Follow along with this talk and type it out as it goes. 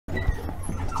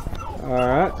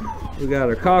Alright, we got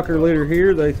our cocker litter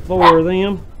here. There's 4 of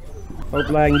them.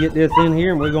 Hopefully I can get this in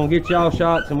here and we're gonna get y'all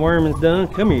shots and wormings done.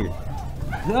 Come here.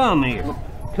 Come here.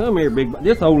 Come here, big boy.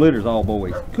 This whole litter's all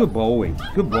boys. Good boy.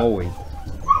 Good boy.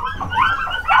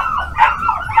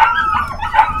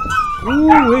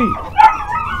 Ooh-wee.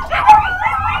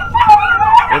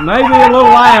 It may be a little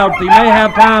loud, so you may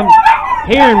have time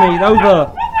hearing me. Those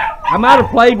I might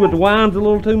have played with the wines a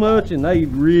little too much, and they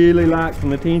really like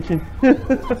some attention.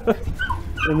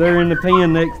 And they're in the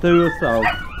pen next to us, so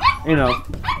you know.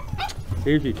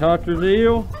 Here's your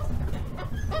tartrazil,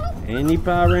 and your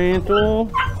pyrantel,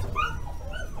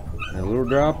 and a little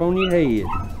drop on your head.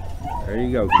 There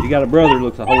you go. You got a brother that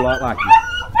looks a whole lot like you.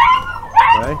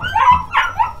 Okay.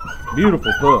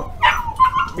 Beautiful pup.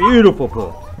 Beautiful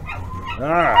pup.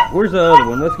 Alright, where's the other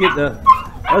one? Let's get the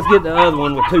other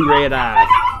one with 2 red eyes.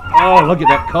 Oh, look at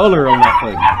that color on that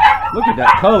puppy. Look at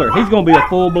that color. He's gonna be a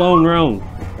full-blown roan.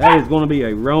 That is gonna be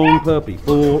a roan puppy,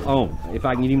 full on. If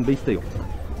I can get him to be still.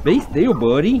 Be still,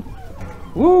 buddy.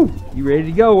 Woo! You ready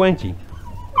to go, ain't you?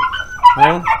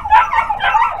 Huh?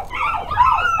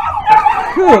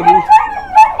 Goodness.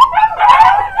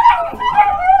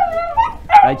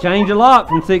 They change a lot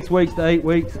from 6 weeks to 8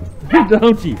 weeks,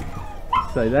 don't you?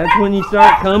 So that's when you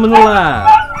start coming alive.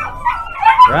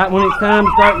 Right when it's time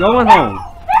to start going home.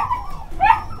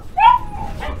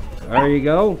 There you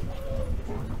go.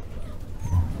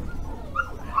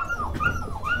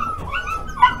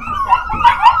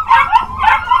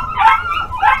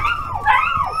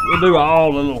 We'll do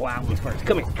all the little wild ones first.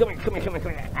 Come here, come here, come here, come here,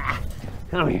 come here.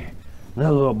 Come here.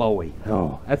 Another little boy.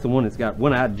 Oh, that's the one that's got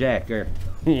one-eyed Jack there.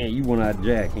 Yeah, you one-eyed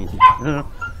Jack, ain't you?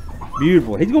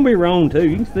 Beautiful. He's gonna be roan too.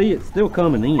 You can see it's still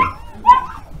coming in.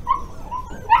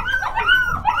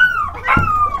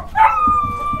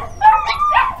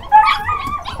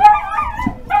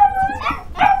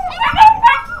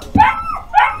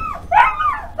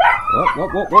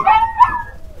 Whoop.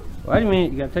 Wait a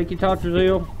minute. You gotta take your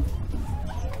tartrazil.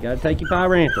 You gotta take your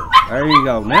pyrantel. There you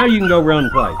go. Now you can go run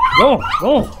and play. Go on,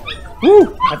 go on.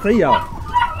 Woo! I see y'all.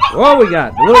 What we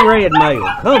got? The little red male.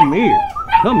 Come here.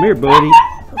 Come here, buddy.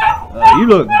 You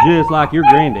look just like your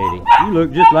granddaddy. You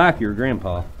look just like your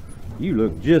grandpa. You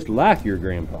look just like your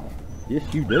grandpa. Yes,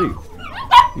 you do.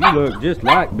 You look just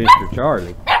like Mr.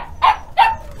 Charlie.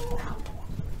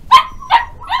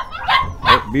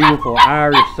 That beautiful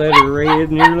Irish setter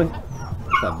red nearly.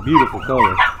 It's a beautiful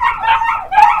color.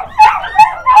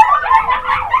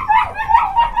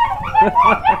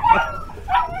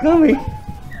 Come here.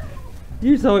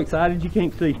 You're so excited you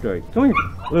can't see straight. Come here.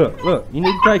 Look. You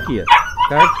need to take it.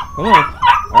 Okay? Come on.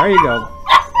 There you go.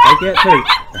 Take that too.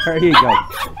 There you go.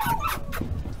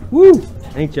 Woo!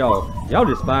 Ain't y'all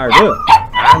just fired up.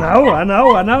 I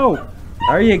know.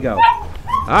 There you go.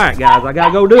 Alright guys, I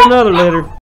gotta go do another litter.